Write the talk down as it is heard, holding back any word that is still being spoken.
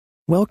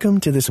Welcome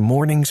to this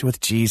Mornings with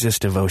Jesus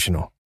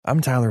devotional. I'm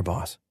Tyler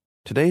Boss.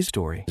 Today's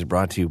story is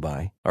brought to you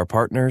by our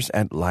partners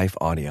at Life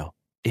Audio.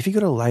 If you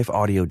go to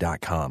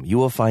lifeaudio.com, you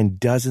will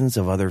find dozens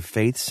of other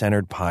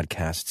faith-centered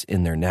podcasts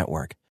in their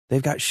network.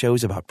 They've got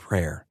shows about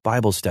prayer,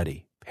 Bible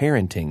study,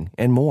 parenting,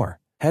 and more.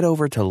 Head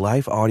over to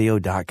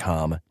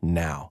lifeaudio.com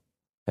now.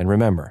 And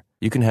remember,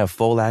 you can have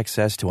full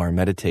access to our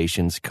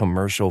meditations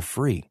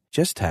commercial-free.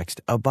 Just text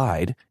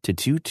ABIDE to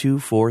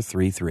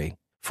 22433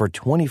 for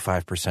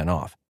 25%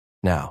 off.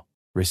 Now,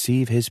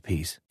 receive His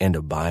peace and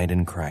abide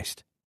in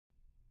Christ.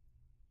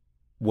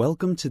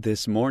 Welcome to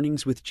this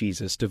Mornings with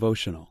Jesus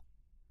devotional,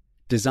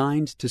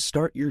 designed to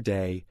start your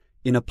day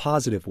in a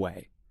positive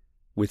way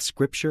with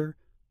scripture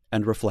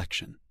and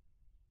reflection.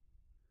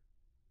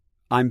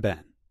 I'm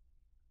Ben.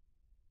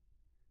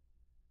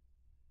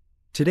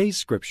 Today's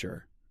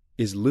scripture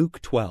is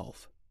Luke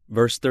 12,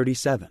 verse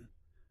 37,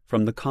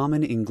 from the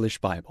Common English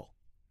Bible.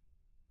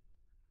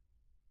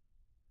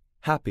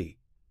 Happy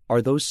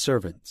are those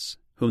servants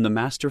whom the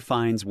master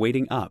finds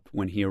waiting up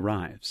when he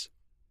arrives.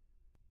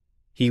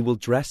 He will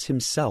dress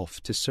himself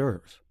to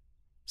serve,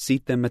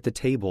 seat them at the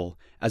table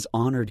as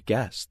honored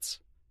guests,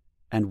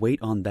 and wait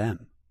on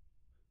them.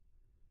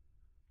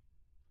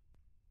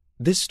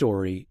 This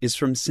story is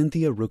from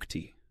Cynthia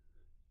Ruchti.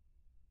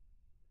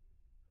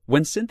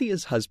 When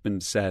Cynthia's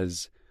husband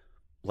says,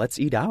 "Let's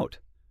eat out,"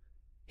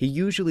 he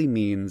usually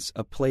means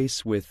a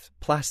place with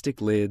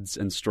plastic lids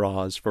and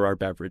straws for our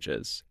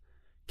beverages,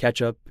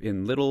 ketchup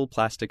in little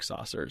plastic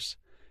saucers,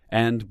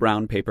 and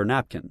brown paper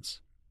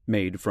napkins,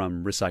 made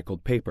from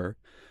recycled paper,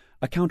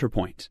 a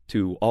counterpoint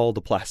to all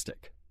the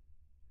plastic.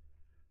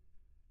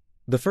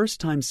 The first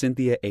time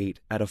Cynthia ate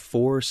at a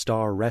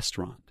 4-star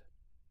restaurant,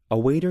 a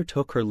waiter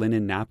took her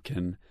linen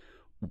napkin.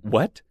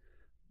 "What?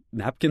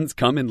 Napkins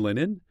come in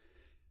linen?"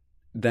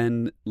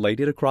 Then laid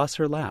it across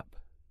her lap.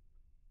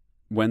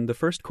 When the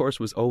first course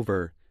was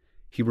over,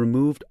 he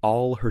removed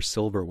all her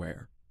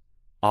silverware,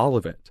 all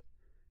of it,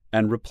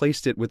 and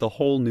replaced it with a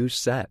whole new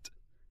set.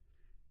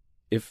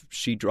 If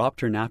she dropped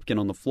her napkin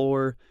on the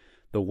floor,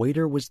 the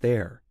waiter was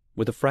there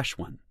with a fresh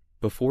one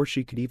before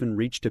she could even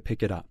reach to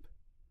pick it up.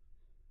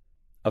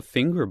 A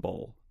finger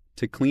bowl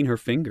to clean her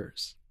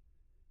fingers.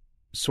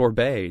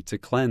 Sorbet to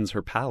cleanse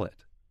her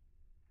palate.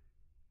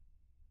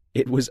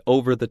 It was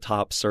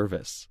over-the-top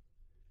service,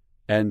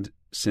 and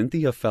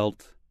Cynthia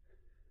felt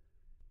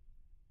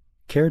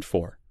cared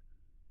for.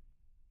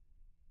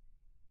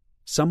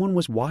 Someone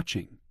was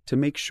watching to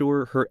make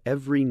sure her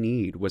every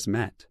need was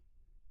met.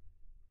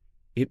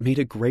 It made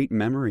a great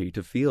memory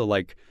to feel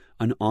like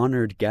an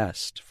honored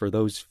guest for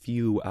those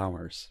few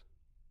hours.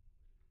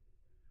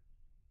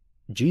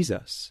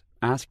 Jesus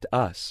asked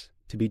us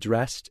to be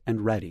dressed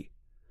and ready,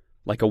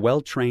 like a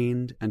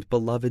well-trained and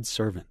beloved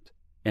servant,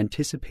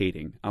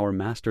 anticipating our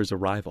master's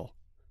arrival.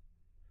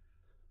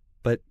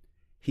 But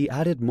he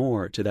added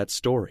more to that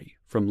story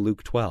from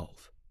Luke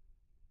 12.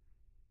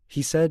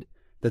 He said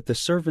that the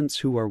servants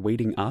who are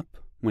waiting up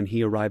when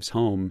he arrives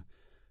home,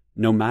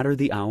 no matter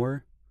the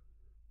hour,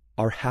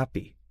 are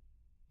happy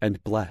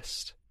and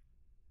blessed.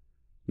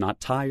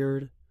 Not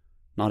tired,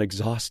 not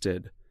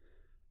exhausted,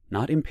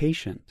 not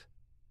impatient.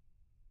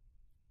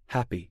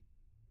 Happy.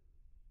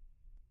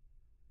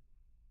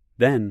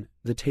 Then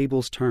the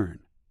tables turn.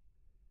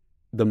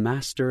 The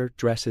master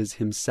dresses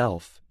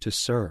himself to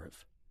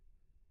serve,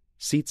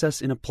 seats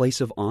us in a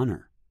place of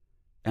honor,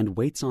 and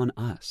waits on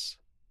us.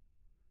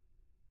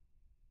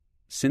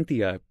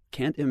 Cynthia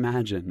can't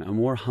imagine a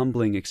more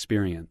humbling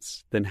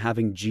experience than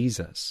having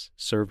Jesus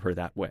serve her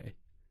that way.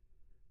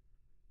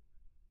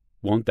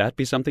 Won't that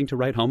be something to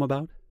write home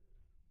about?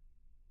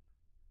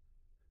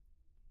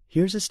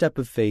 Here's a step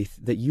of faith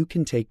that you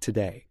can take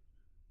today.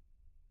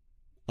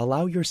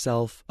 Allow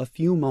yourself a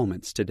few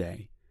moments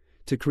today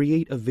to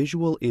create a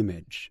visual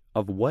image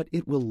of what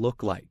it will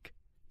look like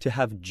to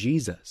have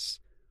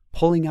Jesus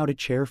pulling out a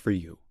chair for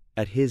you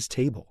at His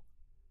table.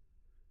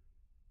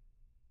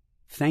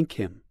 Thank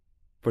Him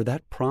for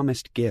that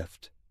promised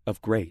gift of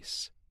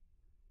grace.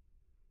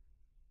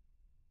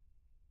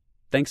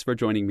 Thanks for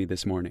joining me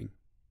this morning.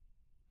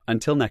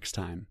 Until next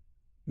time,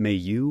 may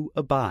you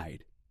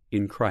abide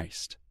in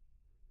Christ.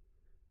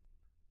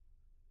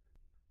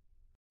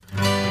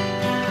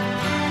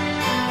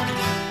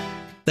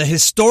 The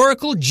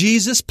Historical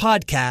Jesus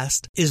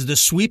Podcast is the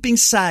sweeping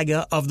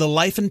saga of the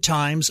life and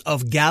times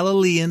of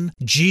Galilean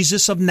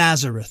Jesus of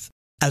Nazareth,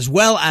 as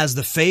well as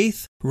the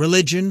faith,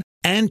 religion,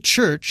 and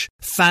church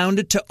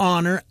founded to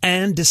honor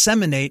and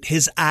disseminate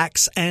his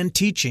acts and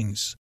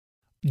teachings.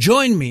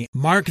 Join me,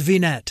 Mark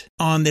Vinette,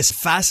 on this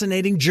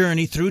fascinating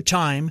journey through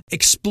time,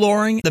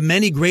 exploring the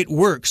many great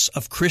works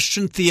of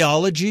Christian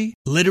theology,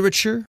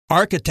 literature,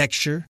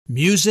 architecture,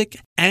 music,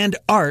 and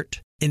art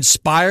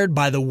inspired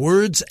by the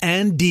words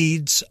and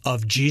deeds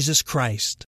of Jesus Christ.